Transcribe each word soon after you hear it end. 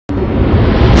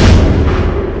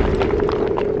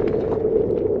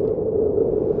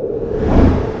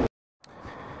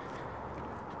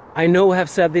I know I have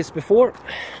said this before,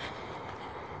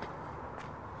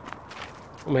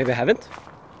 or maybe I haven't,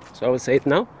 so I will say it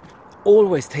now.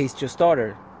 Always taste your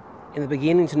starter in the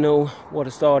beginning to know what a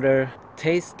starter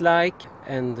tastes like,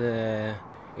 and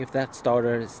if that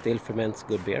starter still ferments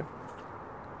good beer.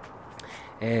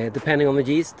 Depending on the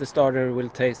yeast, the starter will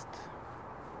taste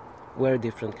very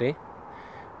differently.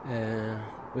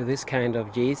 With this kind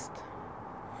of yeast,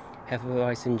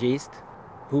 Hefeweizen yeast,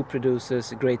 who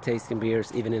produces great tasting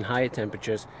beers even in higher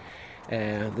temperatures,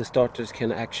 the starters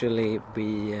can actually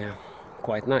be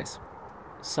quite nice.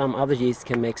 Some other yeast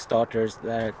can make starters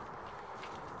that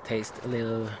taste a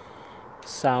little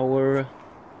sour,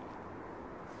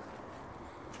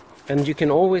 and you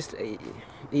can always,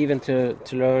 even to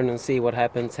learn and see what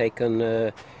happens, take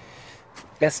an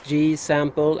SG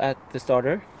sample at the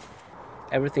starter.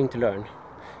 Everything to learn.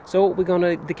 So we're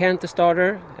gonna decant the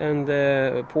starter and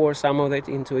pour some of it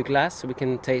into a glass so we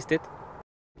can taste it.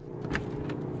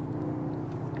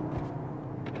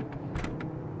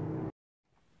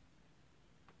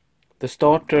 The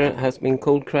starter has been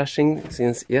cold crushing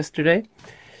since yesterday,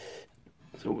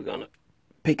 so we're gonna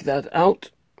pick that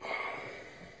out.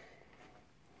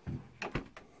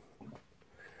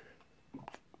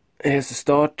 Here's the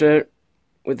starter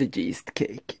with the yeast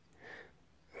cake.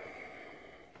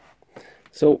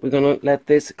 So we're gonna let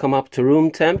this come up to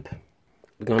room temp.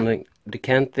 We're gonna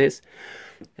decant this,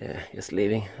 just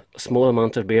leaving a small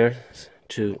amount of beer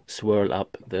to swirl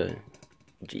up the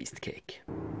yeast cake.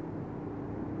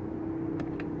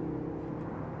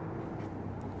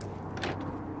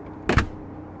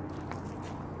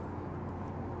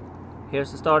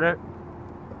 Here's the starter.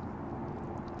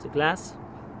 It's a glass.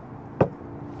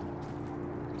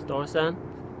 Star san.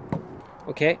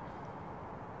 Okay.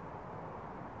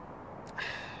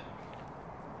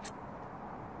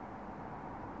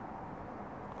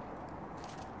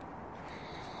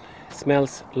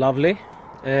 Smells lovely.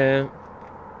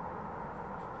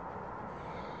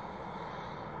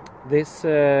 This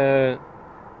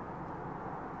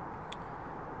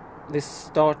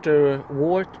starter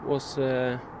wort was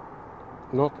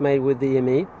not made with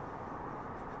DME.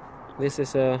 This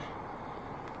is a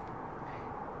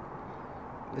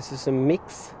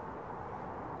mixed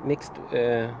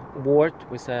wort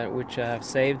which I have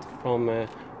saved from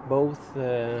both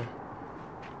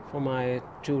for my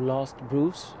two last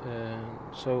brews.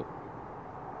 So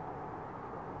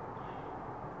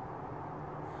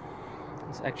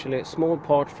it's actually a small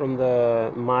part from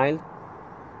the mild,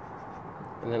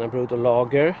 and then I brewed a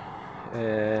lager,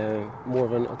 more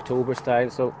of an October style.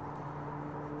 So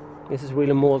this is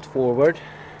really malt forward,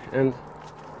 and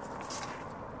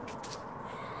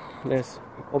there's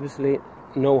obviously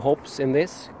no hops in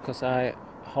this because I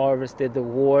harvested the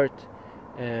wort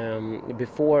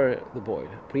before the boil,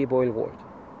 pre-boil wort.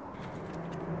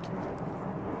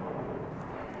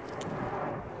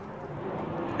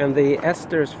 And the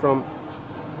esters from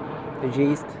the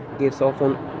yeast gives off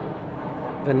a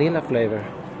vanilla flavor.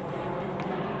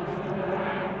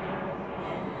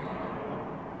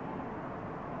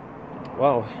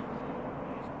 Wow.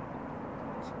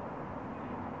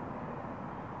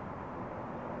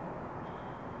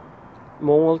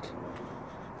 Malt,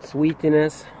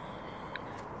 sweetness,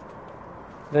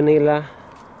 vanilla,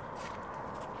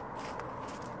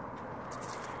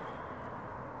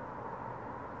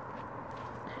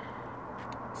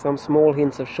 some small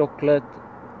hints of chocolate,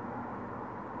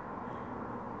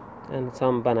 and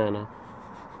some banana.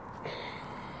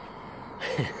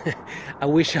 I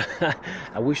wish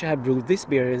I had brewed this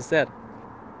beer instead.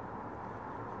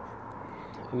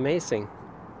 Amazing.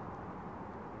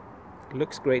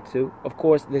 Looks great too. Of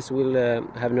course, this will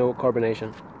have no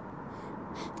carbonation.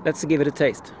 Let's give it a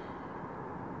taste.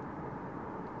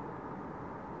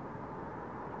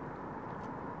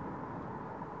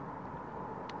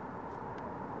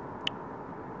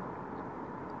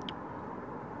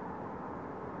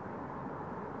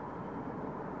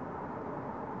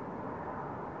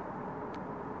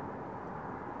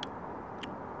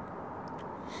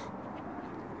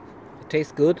 It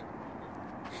tastes good.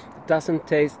 It doesn't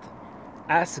taste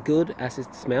as good as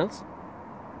it smells.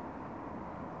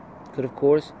 Could of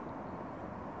course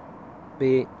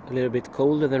be a little bit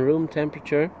colder than room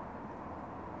temperature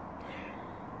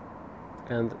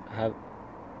and have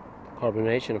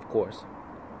carbonation, of course.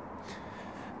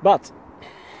 But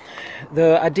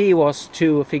the idea was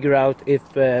to figure out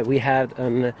if we had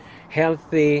a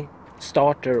healthy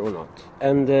starter or not,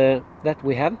 and that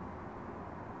we have.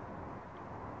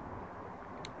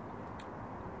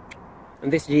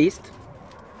 And this yeast,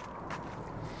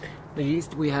 the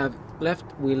yeast we have left,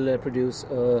 will produce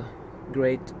a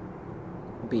great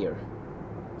beer.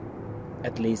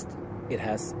 at least it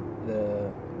has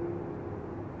a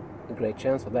great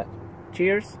chance of that.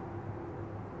 Cheers!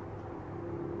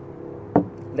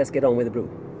 Let's get on with the brew.